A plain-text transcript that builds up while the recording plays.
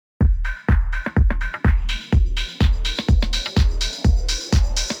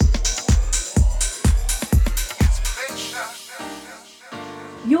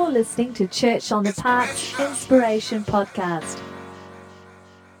You're listening to Church on the Path's Inspiration Podcast.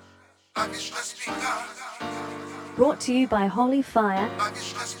 Brought to you by Holy Fire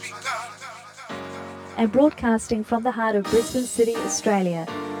and broadcasting from the heart of Brisbane City, Australia.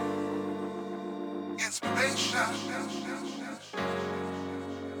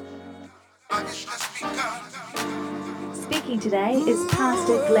 Speaking today is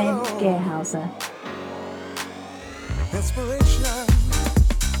Pastor Glenn Gerhauser. Inspiration.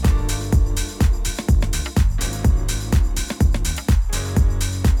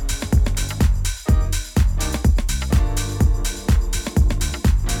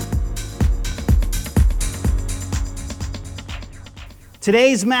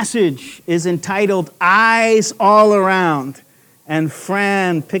 Today's message is entitled Eyes All Around, and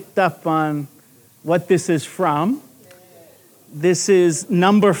Fran picked up on what this is from. This is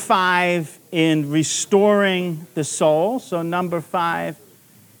number 5 in restoring the soul. So number 5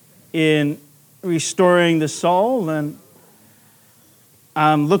 in restoring the soul, and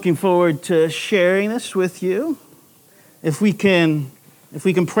I'm looking forward to sharing this with you. If we can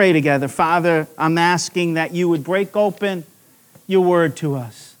pray together. Father, I'm asking that you would break open your word to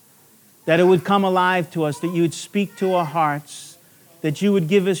us, that it would come alive to us, that you would speak to our hearts, that you would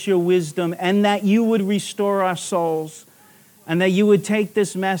give us your wisdom, and that you would restore our souls, and that you would take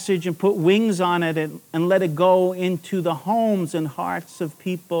this message and put wings on it and let it go into the homes and hearts of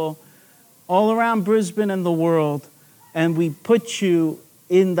people all around Brisbane and the world. And we put you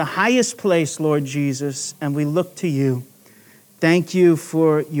in the highest place, Lord Jesus, and we look to you. Thank you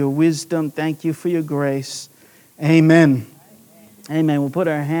for your wisdom. Thank you for your grace. Amen. Amen. We'll put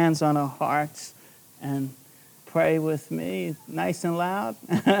our hands on our hearts and pray with me, nice and loud.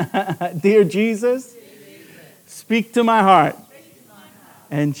 Dear Jesus, speak to my heart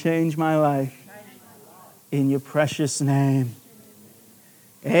and change my life. In your precious name.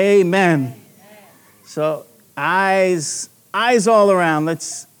 Amen. So eyes all around.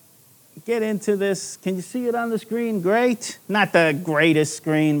 Let's get into this. Can you see it on the screen? Great. Not the greatest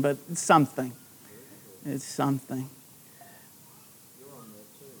screen, but it's something. It's something.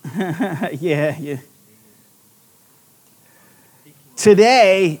 Yeah.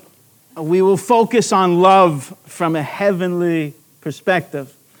 Today, we will focus on love from a heavenly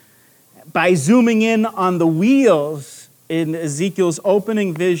perspective. By zooming in on the wheels in Ezekiel's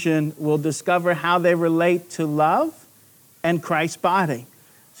opening vision, we'll discover how they relate to love and Christ's body.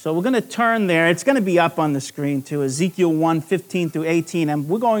 So we're going to turn there. It's going to be up on the screen too, Ezekiel 1:15 through 18, and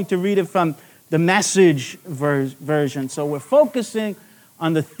we're going to read it from the Message version. So we're focusing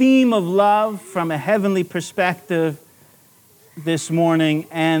on the theme of love from a heavenly perspective this morning,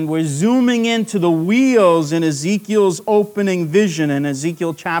 and we're zooming into the wheels in Ezekiel's opening vision in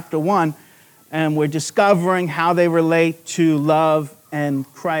Ezekiel chapter 1, and we're discovering how they relate to love and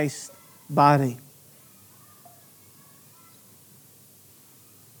Christ's body.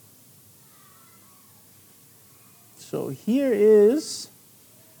 So here is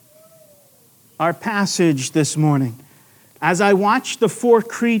our passage this morning. As I watched the 4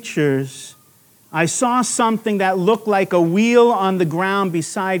 creatures, I saw something that looked like a wheel on the ground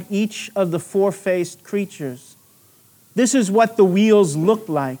beside each of the 4-faced creatures. This is what the wheels looked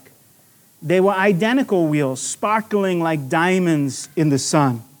like. They were identical wheels, sparkling like diamonds in the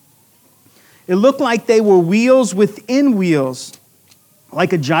sun. It looked like they were wheels within wheels,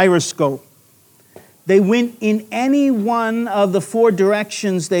 like a gyroscope. They went in any one of the 4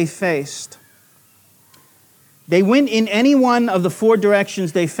 directions they faced. They went in any one of the 4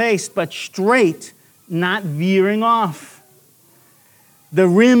 directions they faced, but straight, not veering off. The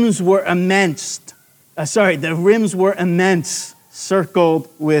rims were immense, circled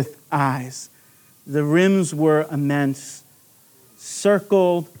with eyes. The rims were immense,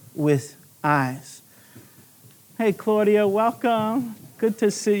 circled with eyes. Hey, Claudia, welcome. Good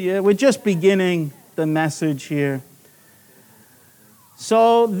to see you. We're just beginning the message here.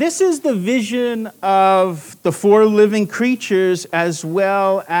 So this is the vision of the 4 living creatures as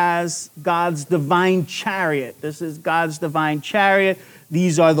well as God's divine chariot. This is God's divine chariot.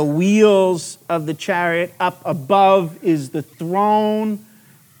 These are the wheels of the chariot. Up above is the throne,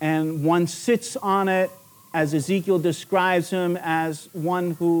 and one sits on it, as Ezekiel describes him as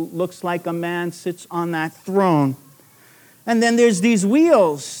one who looks like a man sits on that throne. And then there's these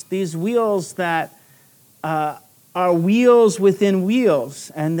wheels that are wheels within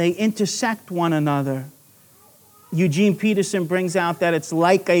wheels, and they intersect one another. Eugene Peterson brings out that it's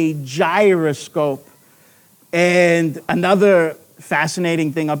like a gyroscope. And another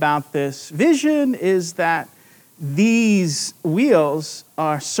fascinating thing about this vision is that these wheels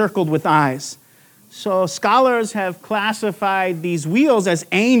are circled with eyes. So scholars have classified these wheels as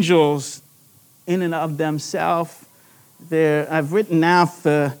angels in and of themselves. I've written out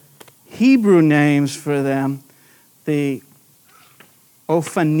the Hebrew names for them. The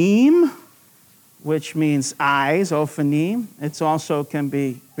Ophanim, which means eyes, Ophanim. It also can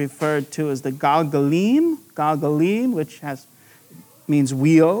be referred to as the Galgalim, which means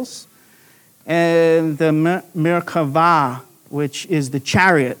wheels. And the Merkavah, which is the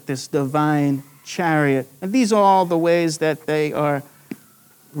chariot, this divine chariot. And these are all the ways that they are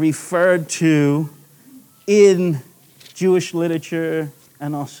referred to in Jewish literature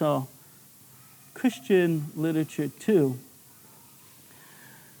and also Christian literature too.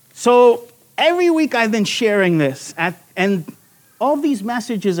 So every week I've been sharing this, and all these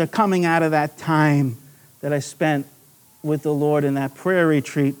messages are coming out of that time that I spent with the Lord in that prayer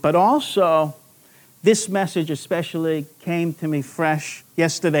retreat. But also, this message especially came to me fresh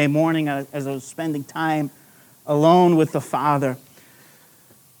yesterday morning as I was spending time alone with the Father.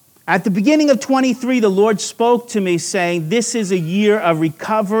 At the beginning of 23, the Lord spoke to me saying, this is a year of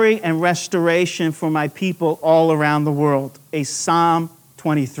recovery and restoration for my people all around the world. A Psalm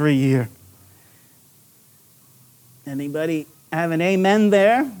 23 year. Anybody have an amen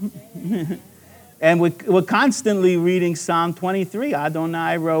there? And we're constantly reading Psalm 23,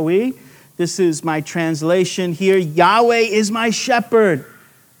 Adonai Roi. This is my translation here. Yahweh is my shepherd.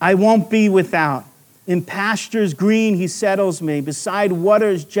 I won't be without. In pastures green he settles me. Beside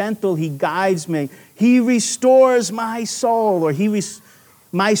waters gentle he guides me. He restores my soul.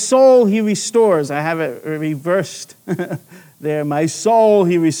 My soul he restores. I have it reversed there. My soul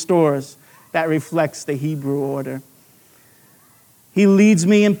he restores. That reflects the Hebrew order. He leads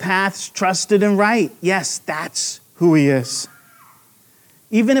me in paths trusted and right. Yes, that's who he is.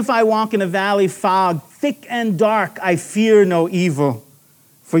 Even if I walk in a valley fog, thick and dark, I fear no evil.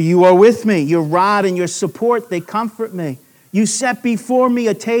 For you are with me. Your rod and your support, they comfort me. You set before me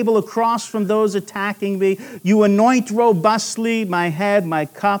a table across from those attacking me. You anoint robustly my head, my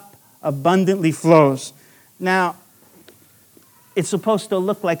cup abundantly flows. Now, it's supposed to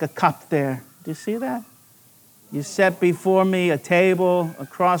look like a cup there. Do you see that? You set before me a table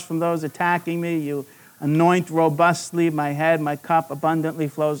across from those attacking me. You anoint robustly my head, my cup abundantly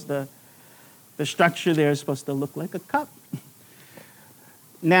flows. The structure there is supposed to look like a cup.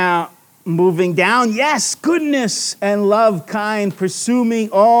 Now, moving down, yes, goodness and love kind pursue me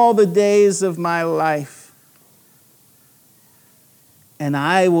all the days of my life. And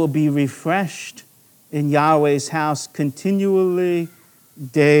I will be refreshed in Yahweh's house continually,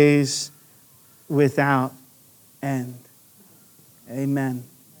 days without end. Amen.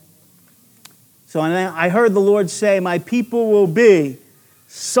 So I heard the Lord say, my people will be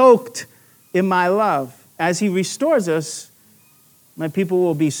soaked in my love. As he restores us, my people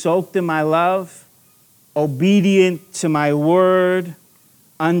will be soaked in my love, obedient to my word,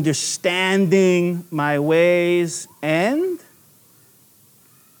 understanding my ways, and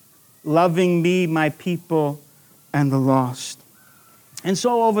loving me, my people, and the lost. And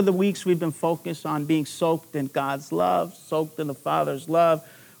so over the weeks, we've been focused on being soaked in God's love, soaked in the Father's love.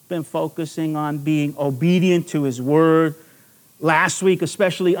 Been focusing on being obedient to his word. Last week,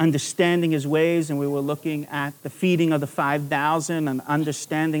 especially understanding his ways, and we were looking at the feeding of the 5,000 and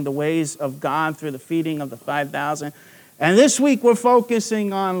understanding the ways of God through the feeding of the 5,000. And this week, we're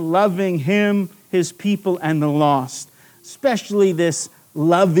focusing on loving him, his people, and the lost. Especially this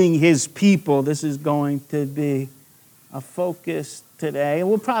loving his people. This is going to be a focus today. And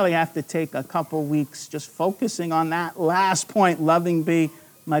we'll probably have to take a couple weeks just focusing on that last point, loving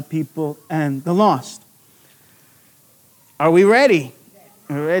my people and the lost. Are we ready?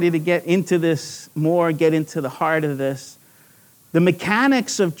 We're ready to get into this more, get into the heart of this. The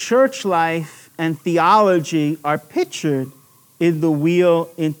mechanics of church life and theology are pictured in the wheel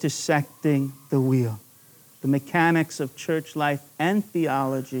intersecting the wheel. The mechanics of church life and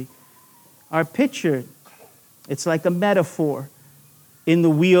theology are pictured. It's like a metaphor in the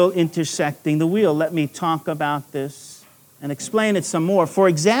wheel intersecting the wheel. Let me talk about this and explain it some more. For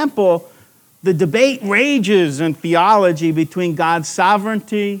example, the debate rages in theology between God's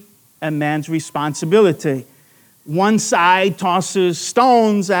sovereignty and man's responsibility. One side tosses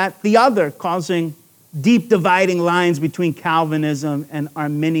stones at the other, causing deep dividing lines between Calvinism and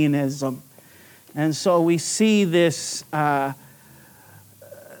Arminianism. And so we see this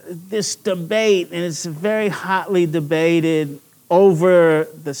debate, and it's very hotly debated over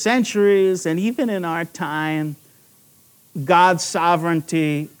the centuries and even in our time, God's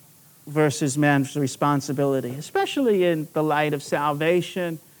sovereignty versus man's responsibility, especially in the light of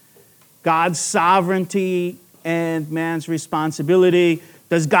salvation. God's sovereignty and man's responsibility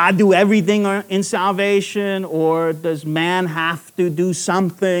Does God do everything in salvation, or does man have to do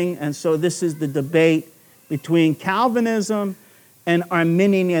something? And so this is the debate between Calvinism and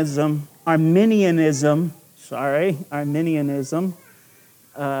Arminianism. Arminianism.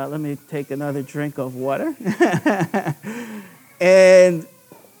 Let me take another drink of water. And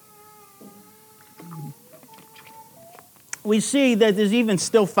we see that there's even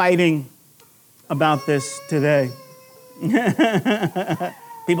still fighting about this today.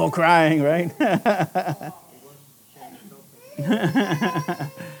 People crying, right?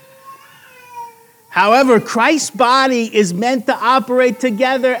 However, Christ's body is meant to operate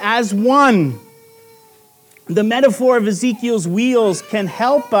together as one. The metaphor of Ezekiel's wheels can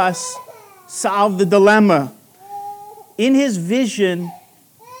help us solve the dilemma. In his vision,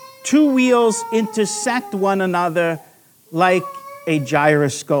 two wheels intersect one another like a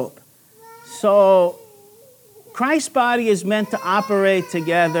gyroscope. So Christ's body is meant to operate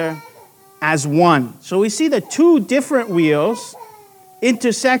together as one. So we see the two different wheels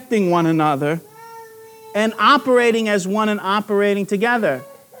intersecting one another and operating as one and operating together,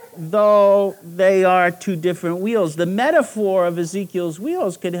 though they are two different wheels. The metaphor of Ezekiel's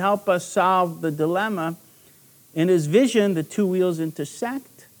wheels could help us solve the dilemma. In his vision, the two wheels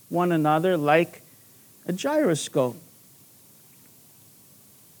intersect one another like a gyroscope.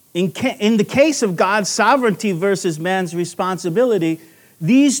 In the case of God's sovereignty versus man's responsibility,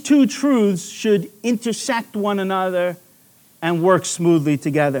 these two truths should intersect one another and work smoothly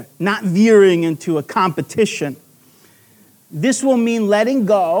together, not veering into a competition. This will mean letting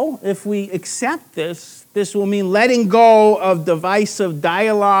go. If we accept this, this will mean letting go of divisive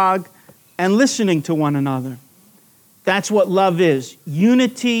dialogue and listening to one another. That's what love is.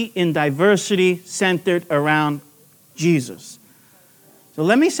 Unity in diversity centered around Jesus. So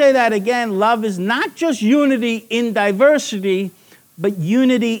let me say that again. Love is not just unity in diversity, but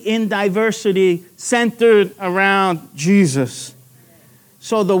unity in diversity centered around Jesus.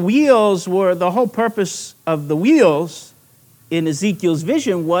 So the whole purpose of the wheels in Ezekiel's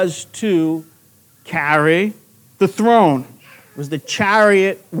vision was to carry the throne. It was the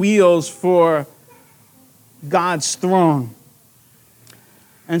chariot wheels for God's throne.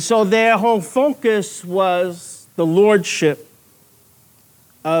 And so their whole focus was the lordship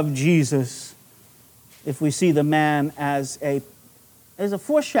of Jesus. If we see the man as a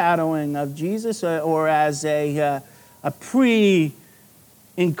foreshadowing of Jesus, or as a pre-incarnate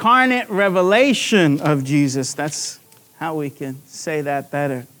revelation of Jesus, that's how we can say that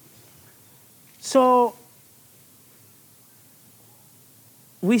better. So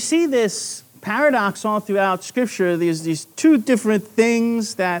we see this paradox all throughout Scripture. There's these two different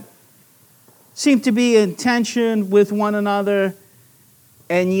things that seem to be in tension with one another,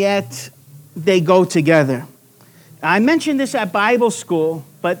 and yet they go together. I mentioned this at Bible school,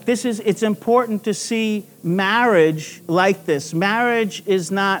 but it's important to see marriage like this. Marriage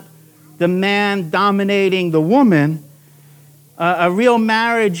is not the man dominating the woman. A real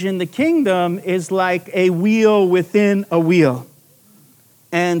marriage in the kingdom is like a wheel within a wheel.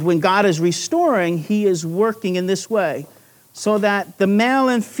 And when God is restoring, he is working in this way so that the male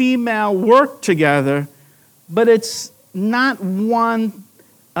and female work together, but it's not one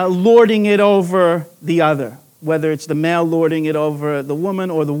lording it over the other, whether it's the male lording it over the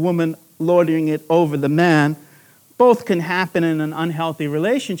woman or the woman lording it over the man. Both can happen in an unhealthy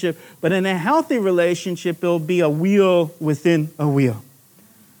relationship, but in a healthy relationship, it'll be a wheel within a wheel.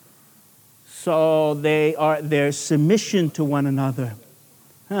 So there's submission to one another.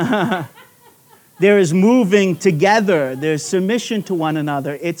 There is moving together. There's submission to one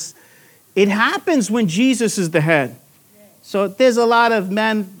another. It happens when Jesus is the head. So there's a lot of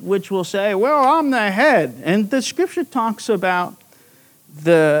men which will say, well, I'm the head. And the Scripture talks about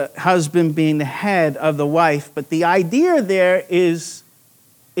the husband being the head of the wife. But the idea there is,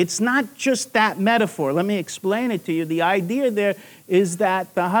 it's not just that metaphor. Let me explain it to you. The idea there is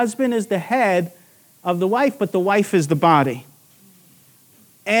that the husband is the head of the wife, but the wife is the body.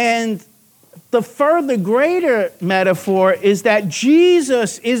 And the further greater metaphor is that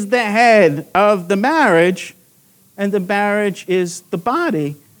Jesus is the head of the marriage, and the marriage is the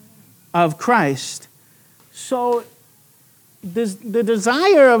body of Christ. So the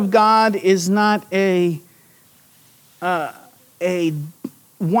desire of God is not a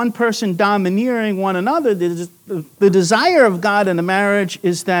one person domineering one another. The desire of God in a marriage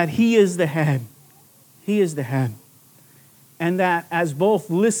is that he is the head. He is the head. And that as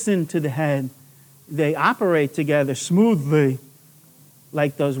both listen to the head, they operate together smoothly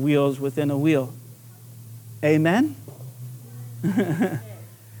like those wheels within a wheel. Amen?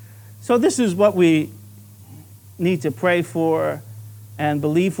 So this is what we need to pray for and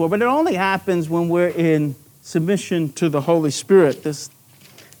believe for. But it only happens when we're in submission to the Holy Spirit.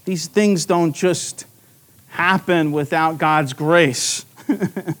 These things don't just happen without God's grace.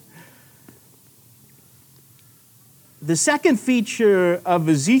 The second feature of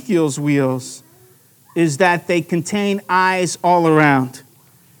Ezekiel's wheels is that they contain eyes all around.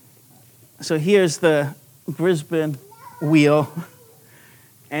 So here's the Brisbane wheel.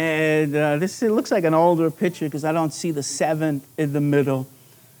 And it looks like an older picture because I don't see the 7 in the middle.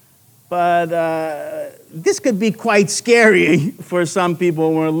 But this could be quite scary for some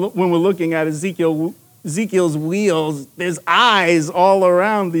people when we're looking at Ezekiel's wheels. There's eyes all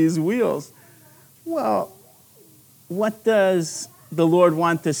around these wheels. Well, what does the Lord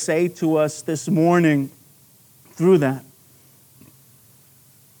want to say to us this morning through that?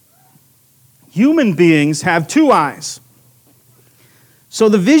 Human beings have 2 eyes. So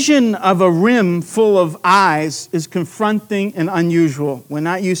the vision of a rim full of eyes is confronting and unusual. We're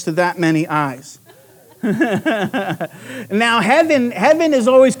not used to that many eyes. Now, heaven is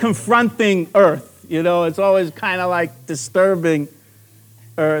always confronting earth. You know, it's always kind of like disturbing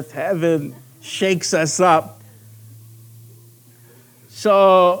earth. Heaven shakes us up.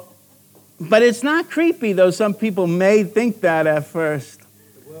 So, but it's not creepy, though some people may think that at first.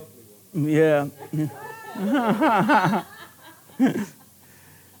 Yeah.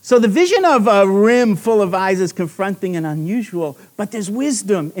 So the vision of a rim full of eyes is confronting and unusual, but there's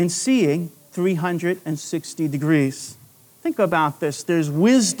wisdom in seeing 360 degrees. Think about this. There's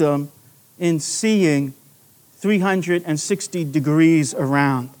wisdom in seeing 360 degrees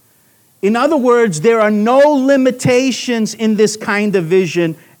around. In other words, there are no limitations in this kind of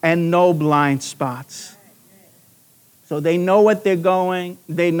vision and no blind spots. So they know what they're going,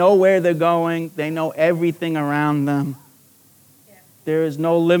 they know where they're going, they know everything around them. There is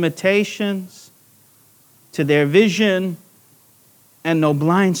no limitations to their vision and no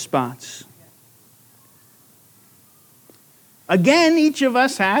blind spots. Again, each of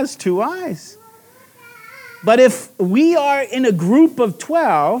us has 2 eyes. But if we are in a group of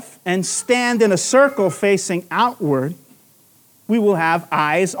 12 and stand in a circle facing outward, we will have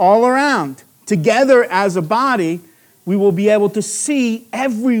eyes all around. Together as a body, we will be able to see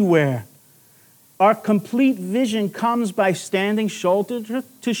everywhere. Our complete vision comes by standing shoulder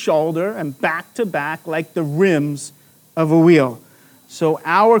to shoulder and back to back like the rims of a wheel. So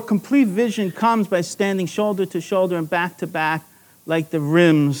our complete vision comes by standing shoulder to shoulder and back to back like the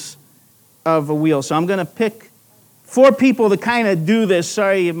rims of a wheel. So I'm going to pick 4 people to kind of do this.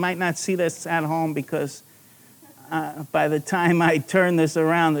 Sorry, you might not see this at home because by the time I turn this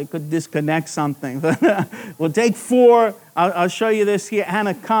around, it could disconnect something. We'll take 4. I'll show you this here.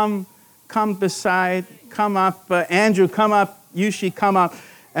 Hannah, come beside, come up. Andrew, come up. Yushi, come up.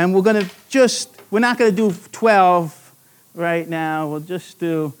 And we're not going to do 12 right now. We'll just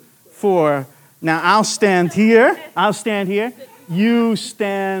do 4. Now, I'll stand here. You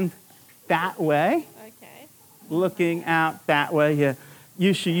stand that way. Okay. Looking out that way here.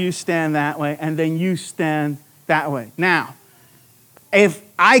 You stand that way, and then you stand that way. Now, if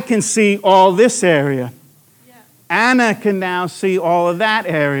I can see all this area, Anna can now see all of that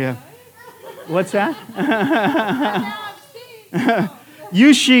area. What's that?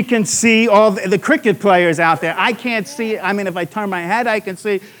 Yushi can see all the cricket players out there. I can't see. I mean, if I turn my head, I can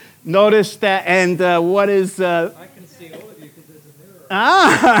see. Notice that. And what is... I can see all of you because there's a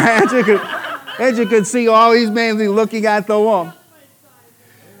mirror. Andrew could see all. He's mainly looking at the wall.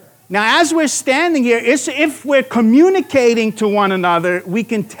 Now, as we're standing here, if we're communicating to one another, we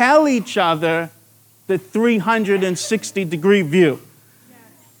can tell each other the 360-degree view.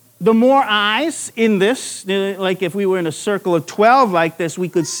 The more eyes in this, like if we were in a circle of 12 like this, we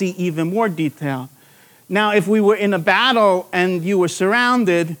could see even more detail. Now, if we were in a battle and you were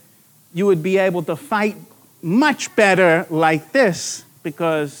surrounded, you would be able to fight much better like this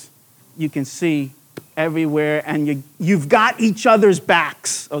because you can see everywhere and you've got each other's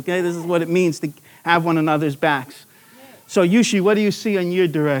backs, okay? This is what it means to have one another's backs. So, Yushi, what do you see in your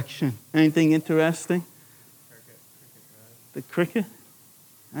direction? Anything interesting? The cricket?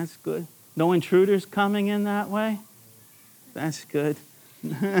 That's good. No intruders coming in that way? That's good.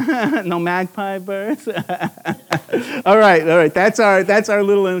 No magpie birds? All right. That's our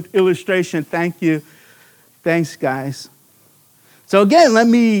little illustration. Thank you. Thanks, guys. So again, let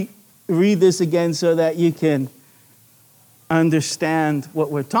me read this again so that you can understand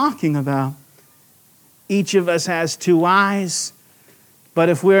what we're talking about. Each of us has 2 eyes, but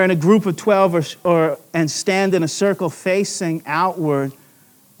if we're in a group of 12 and stand in a circle facing outward,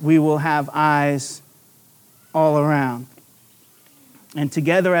 we will have eyes all around. And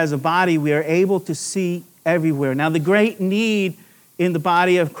together as a body, we are able to see everywhere. Now, the great need in the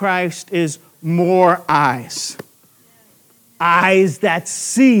body of Christ is more eyes. Eyes that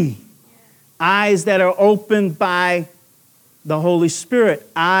see. Eyes that are opened by the Holy Spirit.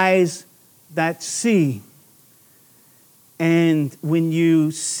 Eyes that see. And when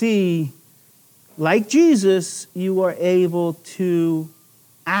you see like Jesus, you are able to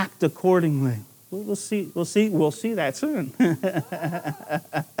act accordingly. We'll see that soon.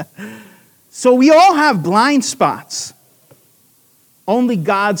 So we all have blind spots. Only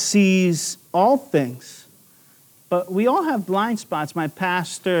God sees all things. But we all have blind spots. My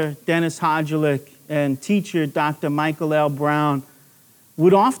pastor, Dennis Hodgelik, and teacher, Dr. Michael L. Brown,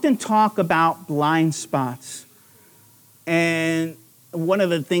 would often talk about blind spots. And one of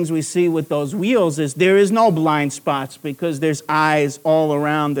the things we see with those wheels is there is no blind spots because there's eyes all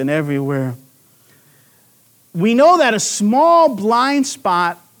around and everywhere. We know that a small blind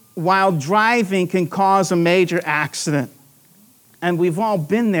spot while driving can cause a major accident. And we've all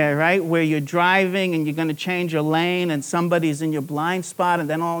been there, right? Where you're driving and you're going to change your lane and somebody's in your blind spot and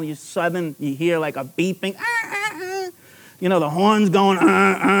then all of a sudden you hear like a beeping. You know, the horn's going.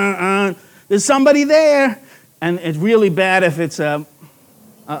 There's somebody there. And it's really bad if it's a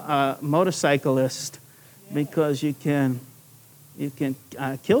motorcyclist because you can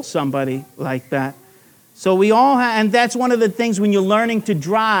kill somebody like that. So we all have, and that's one of the things when you're learning to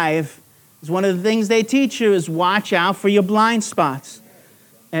drive, is one of the things they teach you is watch out for your blind spots.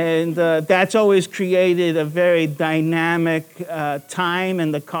 And that's always created a very dynamic time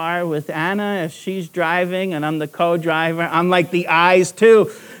in the car with Anna. If she's driving and I'm the co-driver, I'm like the eyes too.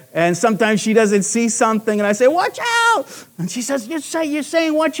 And sometimes she doesn't see something and I say, watch out. And she says, you're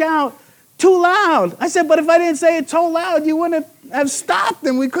saying watch out too loud. I said, but if I didn't say it too loud, you wouldn't have stopped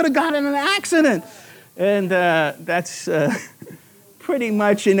and we could have gotten in an accident. And that's pretty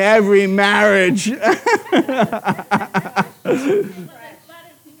much in every marriage.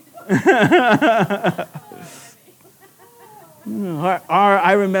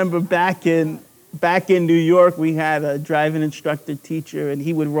 I remember back in New York, we had a driving instructor teacher, and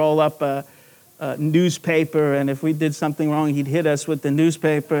he would roll up a newspaper, and if we did something wrong, he'd hit us with the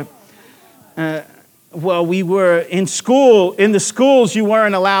newspaper. Well, we were in school. In the schools, you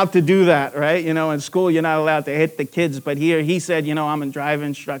weren't allowed to do that, right? You know, in school, you're not allowed to hit the kids. But here, he said, you know, I'm a driving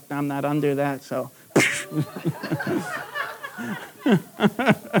instructor. I'm not under that, so.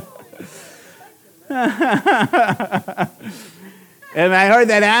 And I heard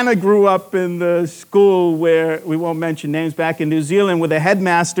that Anna grew up in the school where, we won't mention names, back in New Zealand, where the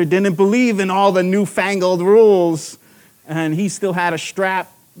headmaster didn't believe in all the newfangled rules. And he still had a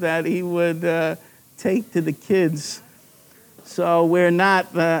strap that he would take to the kids. So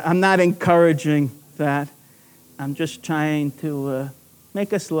I'm not encouraging that. I'm just trying to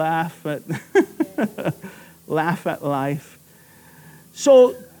make us laugh at life.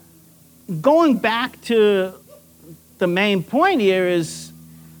 So going back to the main point here is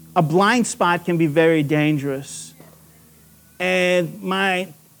a blind spot can be very dangerous. And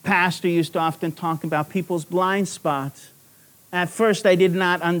my pastor used to often talk about people's blind spots. At first, I did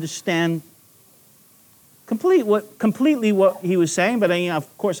not understand completely what he was saying, but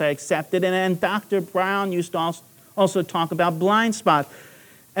of course I accepted it. And Dr. Brown used to also talk about blind spots.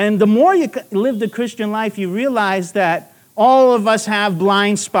 And the more you live the Christian life, you realize that all of us have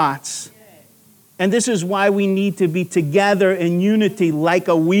blind spots. And this is why we need to be together in unity like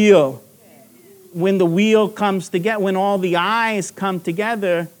a wheel. When the wheel comes together, when all the eyes come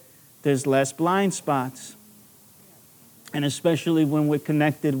together, there's less blind spots. And especially when we're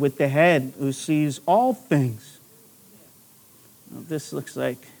connected with the head who sees all things. Well, this looks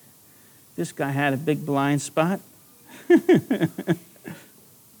like this guy had a big blind spot.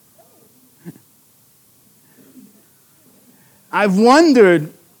 I've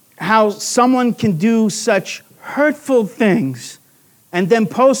wondered how someone can do such hurtful things and then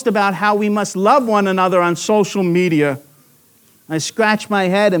post about how we must love one another on social media. I scratch my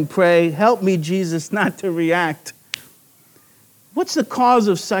head and pray, help me, Jesus, not to react. What's the cause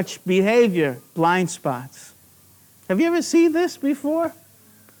of such behavior? Blind spots. Have you ever seen this before?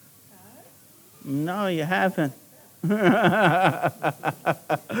 No, you haven't.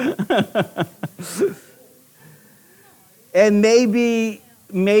 And maybe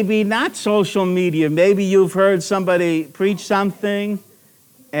not social media. Maybe you've heard somebody preach something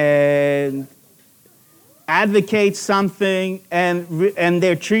and advocate something and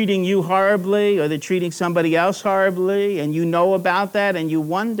they're treating you horribly or they're treating somebody else horribly and you know about that and you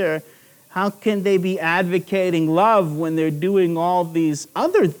wonder, how can they be advocating love when they're doing all these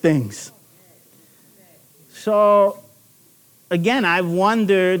other things? So, again, I've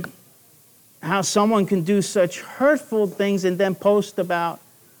wondered how someone can do such hurtful things and then post about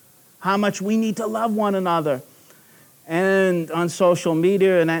how much we need to love one another. And on social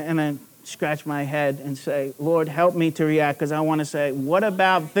media, and I scratch my head and say, Lord, help me to react, because I want to say, what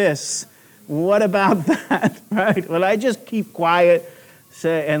about this? What about that? Right? Well, I just keep quiet,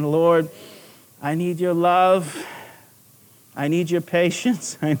 say, and Lord, I need your love. I need your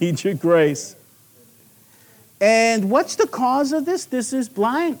patience. I need your grace. And what's the cause of this? This is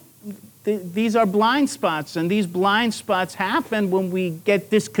blind. These are blind spots, and these blind spots happen when we get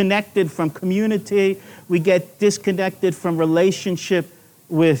disconnected from community, we get disconnected from relationship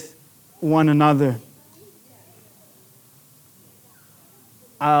with one another.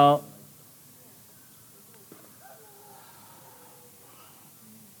 I'll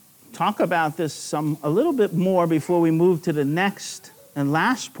talk about this a little bit more before we move to the next and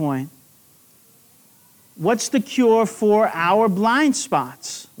last point. What's the cure for our blind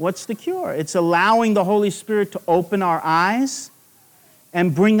spots? What's the cure? It's allowing the Holy Spirit to open our eyes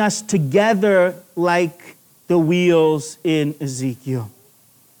and bring us together like the wheels in Ezekiel.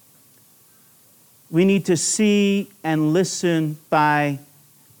 We need to see and listen by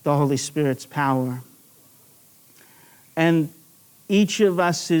the Holy Spirit's power. And each of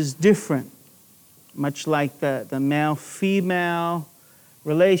us is different, much like the male-female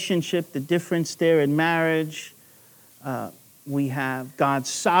relationship, the difference there in marriage. We have God's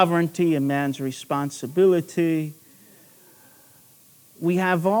sovereignty and man's responsibility. We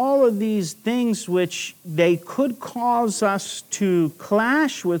have all of these things which they could cause us to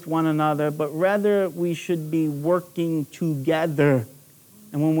clash with one another, but rather we should be working together.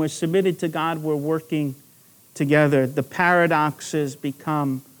 And when we're submitted to God, we're working together. The paradoxes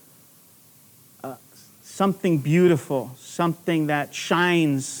become something beautiful, something that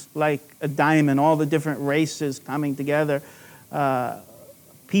shines like a diamond, all the different races coming together,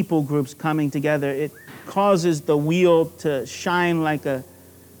 people groups coming together. It causes the wheel to shine like a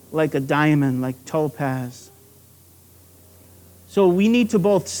diamond, like topaz. So we need to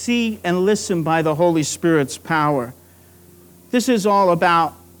both see and listen by the Holy Spirit's power. This is all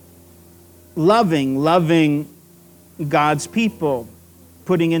about loving God's people,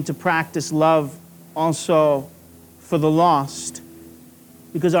 putting into practice love also for the lost.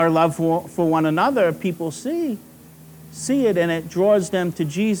 Because our love for one another, people see it, and it draws them to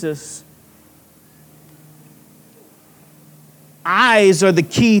Jesus. Eyes are the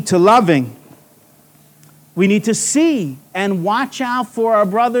key to loving. We need to see and watch out for our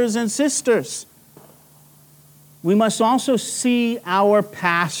brothers and sisters. We must also see our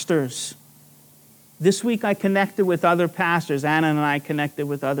pastors. This week I connected with other pastors. Anna and I connected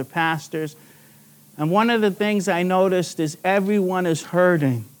with other pastors. And one of the things I noticed is everyone is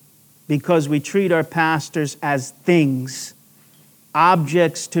hurting because we treat our pastors as things,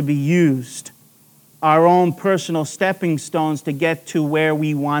 objects to be used, our own personal stepping stones to get to where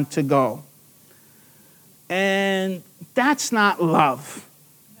we want to go. And that's not love.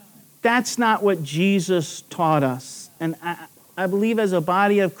 That's not what Jesus taught us. And I believe as a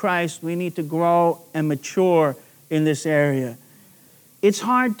body of Christ, we need to grow and mature in this area. It's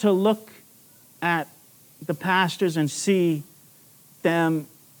hard to look at the pastors and see them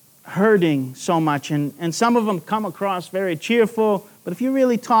hurting so much. And some of them come across very cheerful, but if you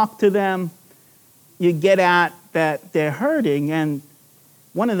really talk to them, you get at that they're hurting. And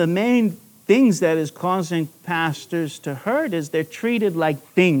one of the main things that is causing pastors to hurt is they're treated like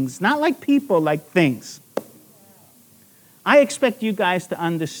things, not like people, like things. I expect you guys to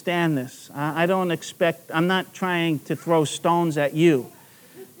understand this. I'm not trying to throw stones at you.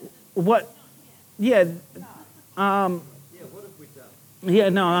 What have we done? Yeah,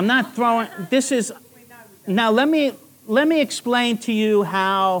 no, I'm not throwing, now let me explain to you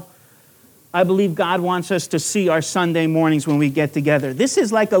how I believe God wants us to see our Sunday mornings when we get together. This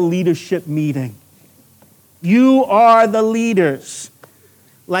is like a leadership meeting. You are the leaders.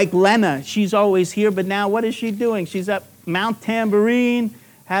 Like Lena, she's always here, but now what is she doing? She's at Mount Tambourine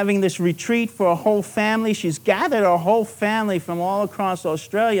having this retreat for a whole family. She's gathered a whole family from all across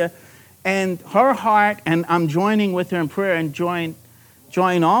Australia. And her heart, and I'm joining with her in prayer, and join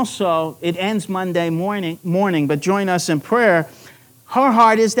also, it ends Monday morning, but join us in prayer. Her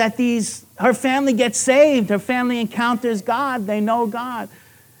heart is that her family gets saved. Her family encounters God. They know God.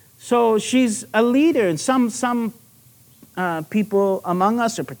 So she's a leader. And some people among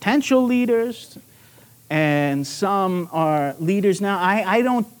us are potential leaders, and some are leaders now.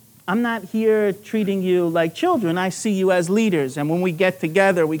 I'm not here treating you like children. I see you as leaders. And when we get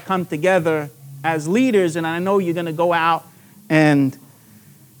together, we come together as leaders, and I know you're going to go out and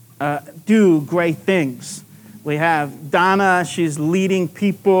do great things. We have Donna, she's leading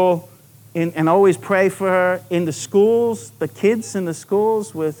people and always pray for her in the schools, the kids in the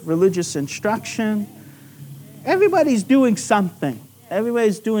schools with religious instruction. Everybody's doing something.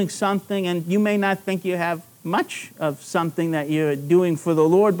 Everybody's doing something, and you may not think you have much of something that you're doing for the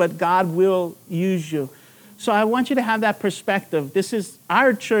Lord, but God will use you. So I want you to have that perspective.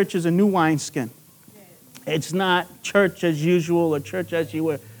 Our church is a new wineskin. It's not church as usual or church as you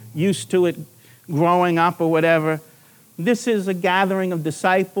were used to it growing up or whatever. This is a gathering of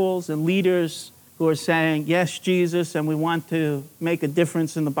disciples and leaders who are saying, yes, Jesus, and we want to make a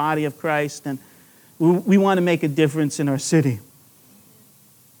difference in the body of Christ, and we want to make a difference in our city.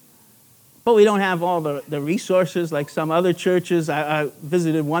 But we don't have all the resources like some other churches. I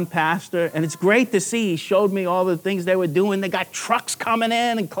visited one pastor, and it's great to see. He showed me all the things they were doing. They got trucks coming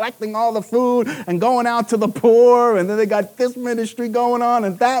in and collecting all the food and going out to the poor, and then they got this ministry going on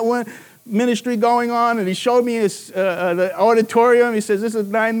and that one ministry going on. And he showed me the auditorium. He says, this is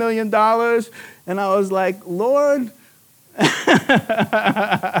 $9 million. And I was like, Lord,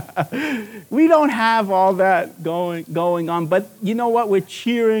 we don't have all that going on, but you know what? We're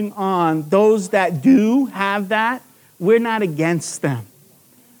cheering on those that do have that. We're not against them.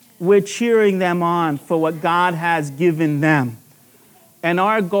 We're cheering them on for what God has given them. And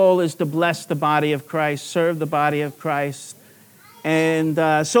our goal is to bless the body of Christ, serve the body of Christ. And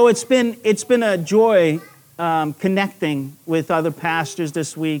so it's been a joy connecting with other pastors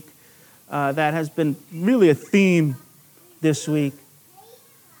this week. That has been really a theme this week.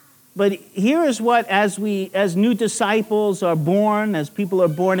 But here is what, as new disciples are born, as people are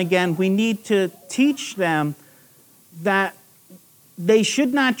born again, we need to teach them that they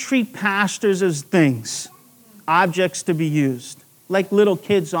should not treat pastors as things, objects to be used, like little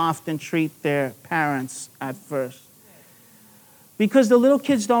kids often treat their parents at first. Because the little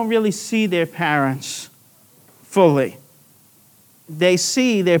kids don't really see their parents fully. They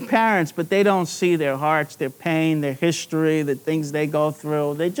see their parents, but they don't see their hearts, their pain, their history, the things they go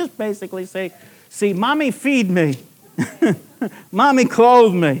through. They just basically say, see, mommy feed me. Mommy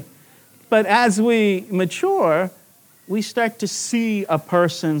clothe me. But as we mature, we start to see a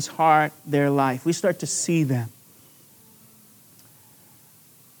person's heart, their life. We start to see them.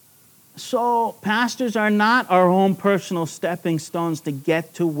 So pastors are not our own personal stepping stones to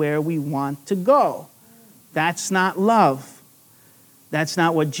get to where we want to go. That's not love. That's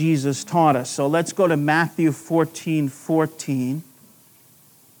not what Jesus taught us. So let's go to Matthew 14:14.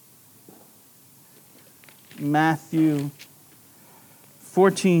 Matthew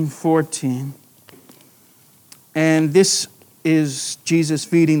 14:14. And this is Jesus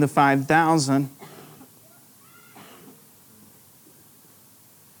feeding the 5,000.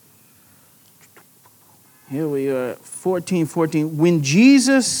 Here we are, 14:14. When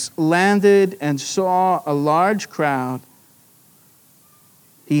Jesus landed and saw a large crowd,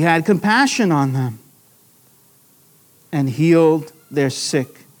 he had compassion on them and healed their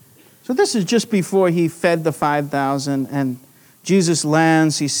sick. So this is just before he fed the 5,000, and Jesus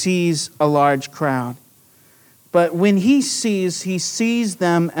lands, he sees a large crowd. But when he sees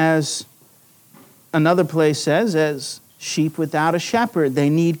them as, another place says, as sheep without a shepherd. They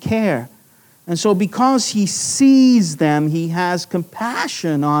need care. And so because he sees them, he has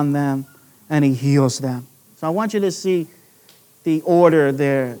compassion on them, and he heals them. So I want you to see the order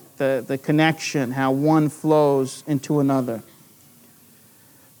there, the connection, how one flows into another.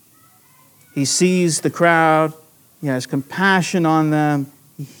 He sees the crowd, he has compassion on them,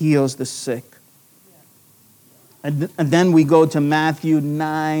 he heals the sick. And then we go to Matthew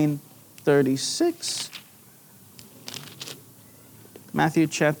 9:36. Matthew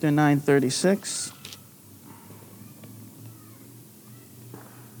chapter 9:36.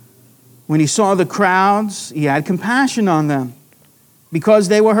 When he saw the crowds, he had compassion on them, because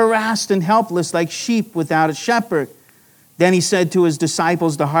they were harassed and helpless like sheep without a shepherd. Then he said to his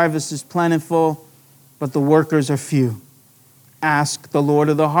disciples, the harvest is plentiful, but the workers are few. Ask the Lord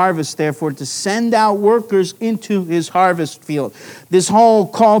of the harvest, therefore, to send out workers into his harvest field. This whole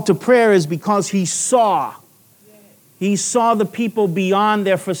call to prayer is because he saw the people beyond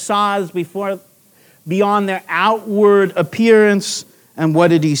their facades, beyond their outward appearance. And what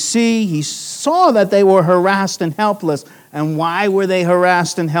did he see? He saw that they were harassed and helpless. And why were they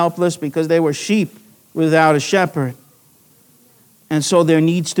harassed and helpless? Because they were sheep without a shepherd. And so there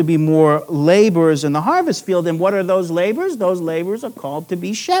needs to be more laborers in the harvest field. And what are those laborers? Those laborers are called to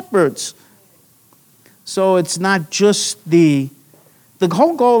be shepherds. So it's not just the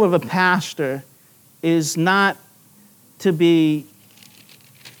whole goal of a pastor is not to be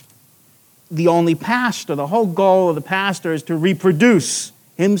the only pastor. The whole goal of the pastor is to reproduce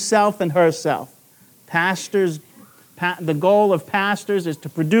himself and herself. Pastors The goal of pastors is to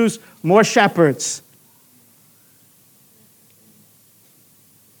produce more shepherds.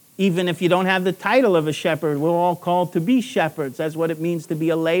 Even if you don't have the title of a shepherd, we're all called to be shepherds. That's what it means to be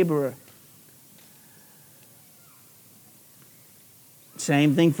a laborer.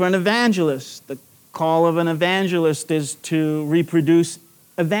 Same thing for an evangelist. The call of an evangelist is to reproduce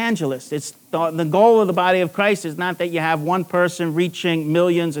evangelists. It's the goal of the body of Christ is not that you have one person reaching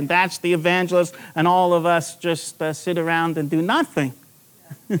millions and that's the evangelist and all of us just sit around and do nothing.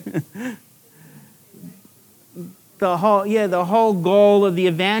 The whole goal of the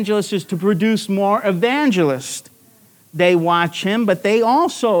evangelist is to produce more evangelists. They watch him, but they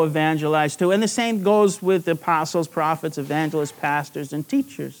also evangelize too. And the same goes with the apostles, prophets, evangelists, pastors, and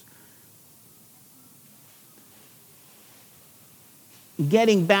teachers.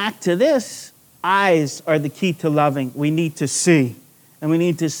 Getting back to this, eyes are the key to loving. We need to see. And we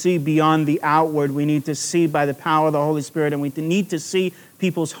need to see beyond the outward. We need to see by the power of the Holy Spirit. And we need to see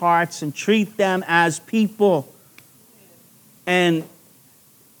people's hearts and treat them as people. And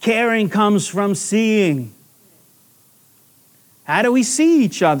caring comes from seeing. How do we see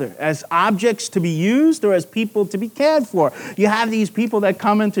each other? As objects to be used or as people to be cared for? You have these people that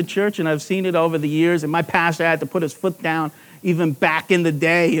come into church, and I've seen it over the years, and my pastor had to put his foot down even back in the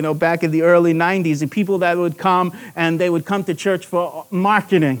day, back in the early 90s, the people that would come, and they would come to church for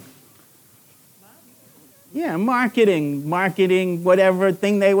marketing. Yeah, marketing, whatever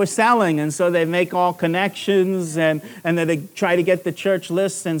thing they were selling. And so they make all connections, and then they try to get the church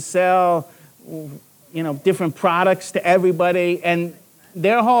lists and sell different products to everybody, and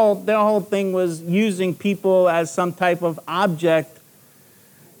their whole thing was using people as some type of object,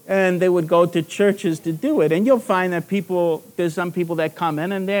 and they would go to churches to do it. And you'll find that there's some people that come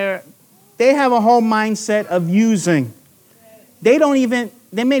in and they have a whole mindset of using. They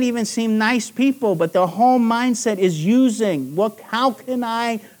may even seem nice people, but their whole mindset is using. How can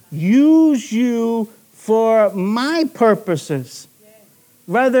I use you for my purposes?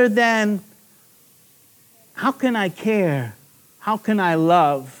 Rather than how can I care? How can I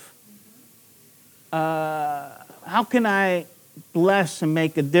love? How can I bless and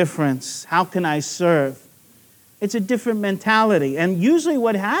make a difference? How can I serve? It's a different mentality. And usually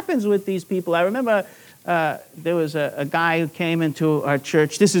what happens with these people, I remember there was a guy who came into our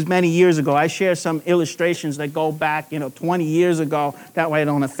church. This is many years ago. I share some illustrations that go back, 20 years ago. That way I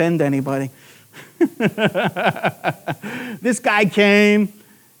don't offend anybody. This guy came.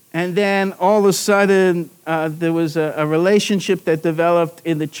 And then all of a sudden, there was a relationship that developed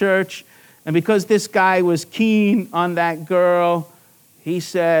in the church. And because this guy was keen on that girl, he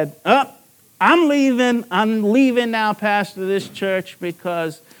said, I'm leaving. I'm leaving now, pastor, this church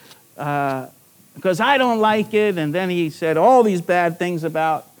because I don't like it. And then he said all these bad things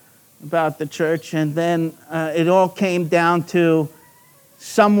about the church. And then it all came down to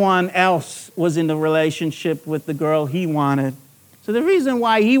someone else was in the relationship with the girl he wanted. So the reason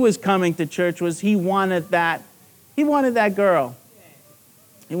why he was coming to church was he wanted that girl.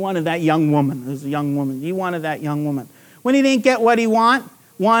 He wanted that young woman. It was a young woman. He wanted that young woman. When he didn't get what he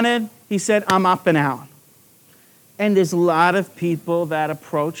wanted, he said, I'm up and out. And there's a lot of people that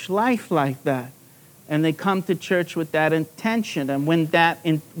approach life like that. And they come to church with that intention. And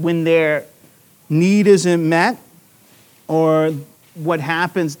when their need isn't met or what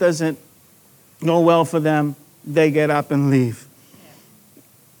happens doesn't go well for them, they get up and leave.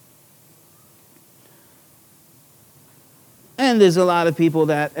 And there's a lot of people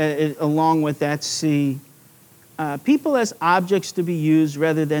that, along with that, see people as objects to be used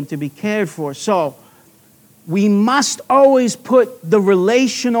rather than to be cared for. So we must always put the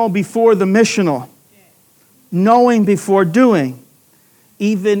relational before the missional, knowing before doing.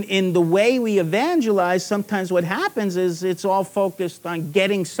 Even in the way we evangelize, sometimes what happens is it's all focused on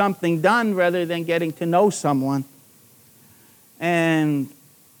getting something done rather than getting to know someone. And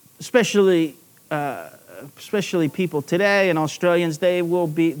especially people today and Australians,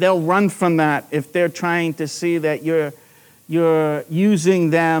 they'll run from that if they're trying to see that you're using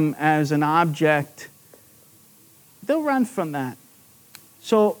them as an object. They'll run from that.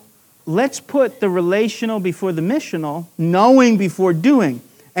 So let's put the relational before the missional, knowing before doing.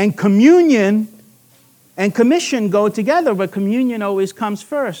 And communion and commission go together, but communion always comes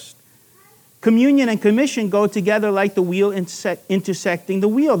first. Communion and commission go together like the wheel intersecting the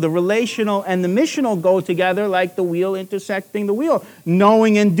wheel. The relational and the missional go together like the wheel intersecting the wheel.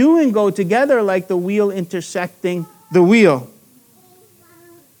 Knowing and doing go together like the wheel intersecting the wheel.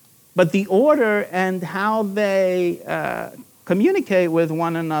 But the order and how they communicate with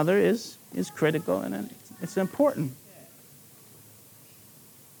one another is critical and it's important.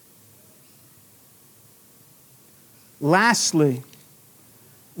 Lastly,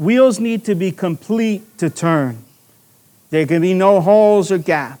 wheels need to be complete to turn. There can be no holes or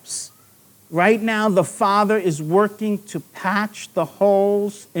gaps. Right now, the Father is working to patch the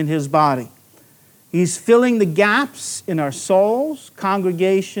holes in His body. He's filling the gaps in our souls,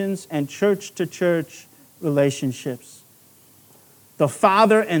 congregations, and church-to-church relationships. The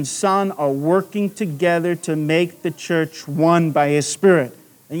Father and Son are working together to make the church one by His Spirit.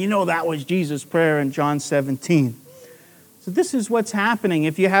 And you know that was Jesus' prayer in John 17. So this is what's happening.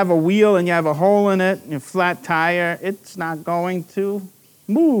 If you have a wheel and you have a hole in it and a flat tire, it's not going to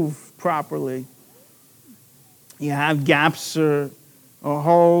move properly. You have gaps or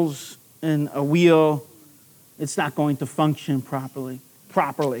holes in a wheel, it's not going to function properly.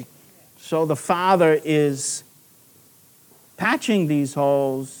 So the Father is patching these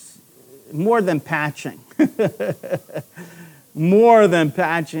holes, more than patching. More than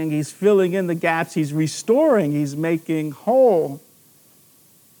patching. He's filling in the gaps. He's restoring. He's making whole.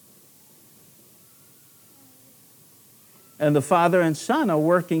 And the Father and Son are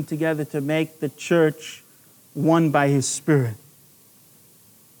working together to make the church one by His Spirit.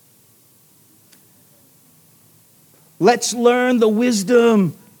 Let's learn the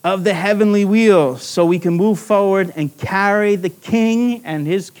wisdom of the heavenly wheel so we can move forward and carry the King and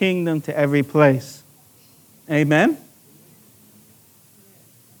His kingdom to every place. Amen?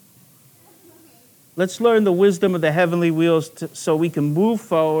 Let's learn the wisdom of the heavenly wheels so we can move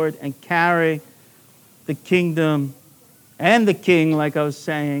forward and carry the kingdom and the King, like I was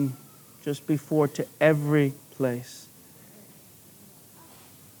saying just before, to every place.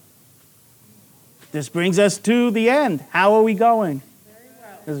 This brings us to the end. How are we going?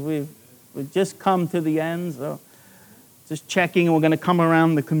 Because we've just come to the end, so just checking, and we're going to come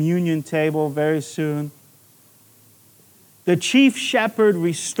around the communion table very soon. The chief shepherd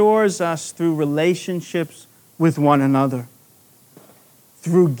restores us through relationships with one another,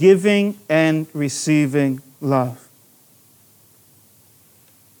 through giving and receiving love.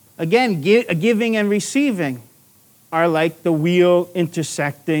 Again, giving and receiving are like the wheel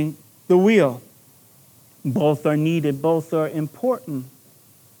intersecting the wheel. Both are needed, both are important.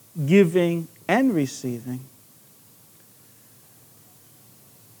 Giving and receiving.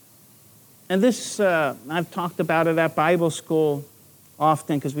 And this, I've talked about it at Bible school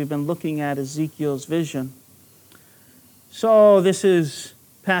often because we've been looking at Ezekiel's vision. So this is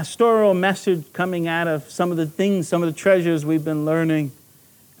pastoral message coming out of some of the things, some of the treasures we've been learning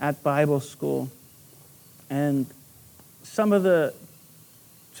at Bible school. And some of the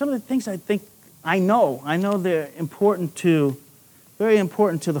things I think I know they're important very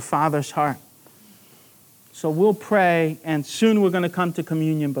important to the Father's heart. So we'll pray, and soon we're going to come to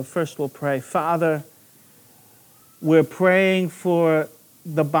communion, but first we'll pray. Father, we're praying for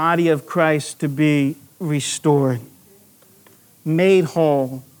the body of Christ to be restored, made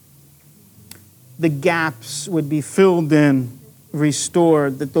whole. The gaps would be filled in,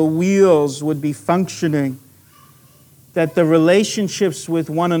 restored, that the wheels would be functioning, that the relationships with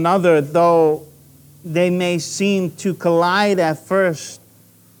one another, though they may seem to collide at first,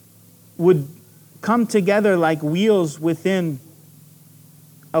 would come together like wheels within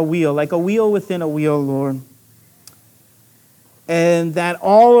a wheel, like a wheel within a wheel, Lord. And that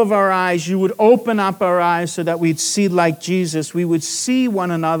all of our eyes, you would open up our eyes so that we'd see like Jesus. We would see one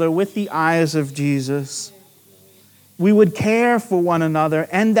another with the eyes of Jesus. We would care for one another.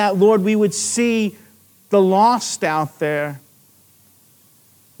 And that, Lord, we would see the lost out there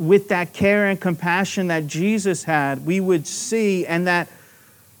with that care and compassion that Jesus had. We would see, and that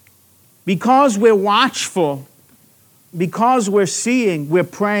because we're watchful, because we're seeing, we're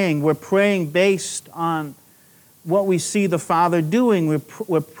praying. We're praying based on what we see the Father doing.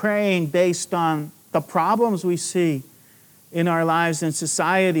 We're praying based on the problems we see in our lives and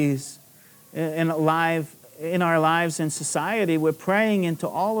societies, in our lives and society. We're praying into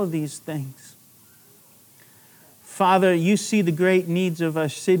all of these things. Father, you see the great needs of our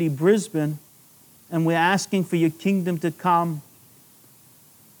city, Brisbane, and we're asking for your kingdom to come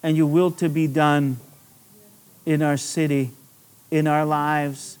and your will to be done in our city, in our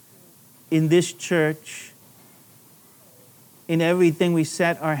lives, in this church, in everything we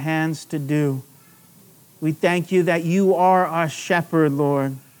set our hands to do. We thank you that you are our shepherd,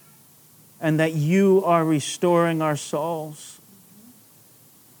 Lord, and that you are restoring our souls.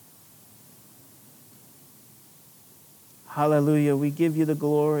 Hallelujah. We give you the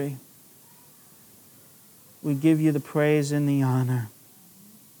glory. We give you the praise and the honor.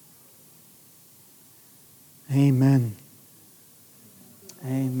 Amen.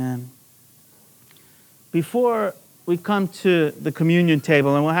 Amen. Before we come to the communion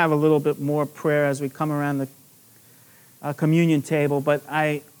table, and we'll have a little bit more prayer as we come around communion table, but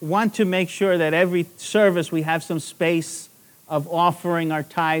I want to make sure that every service we have some space of offering our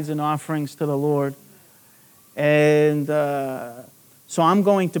tithes and offerings to the Lord. And so I'm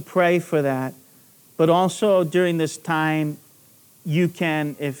going to pray for that. But also during this time, you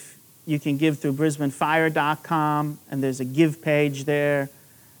can, if you can give through BrisbaneFire.com, and there's a give page there.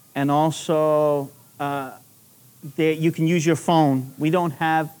 And also, there, you can use your phone. We don't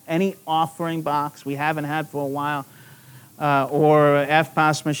have any offering box. We haven't had for a while. Or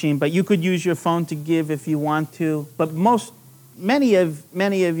FPOS machine, but you could use your phone to give if you want to. But many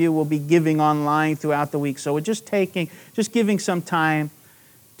of you will be giving online throughout the week. So we're just giving some time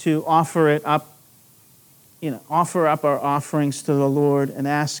to offer it up, offer up our offerings to the Lord and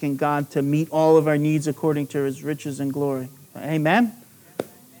asking God to meet all of our needs according to His riches and glory. Amen?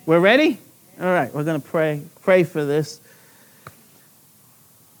 We're ready? All right, we're going to pray for this.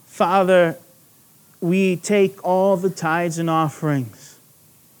 Father, we take all the tithes and offerings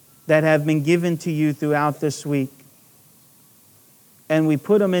that have been given to you throughout this week, and we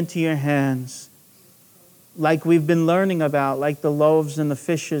put them into your hands. Like we've been learning about, like the loaves and the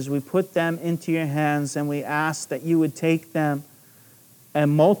fishes, we put them into your hands, and we ask that you would take them and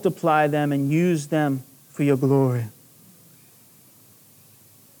multiply them and use them for your glory.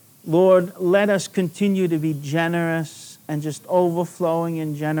 Lord, let us continue to be generous and just overflowing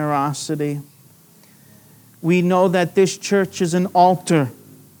in generosity. We know that this church is an altar,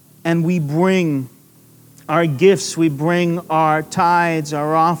 and we bring our gifts, we bring our tithes,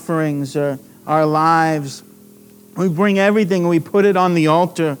 our offerings, our lives. We bring everything, and we put it on the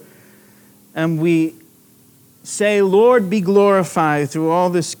altar, and we say, Lord, be glorified through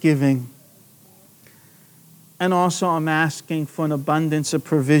all this giving. And also I'm asking for an abundance of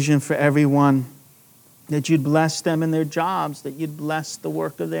provision for everyone, that you'd bless them in their jobs, that you'd bless the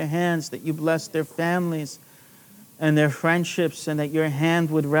work of their hands, that you bless their families and their friendships, and that your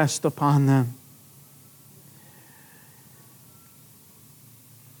hand would rest upon them.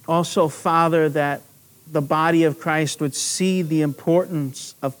 Also, Father, that the body of Christ would see the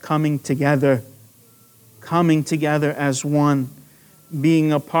importance of coming together as one,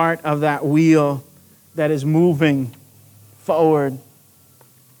 being a part of that wheel that is moving forward.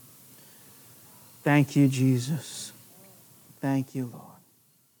 Thank you, Jesus. Thank you, Lord.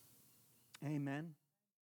 Amen.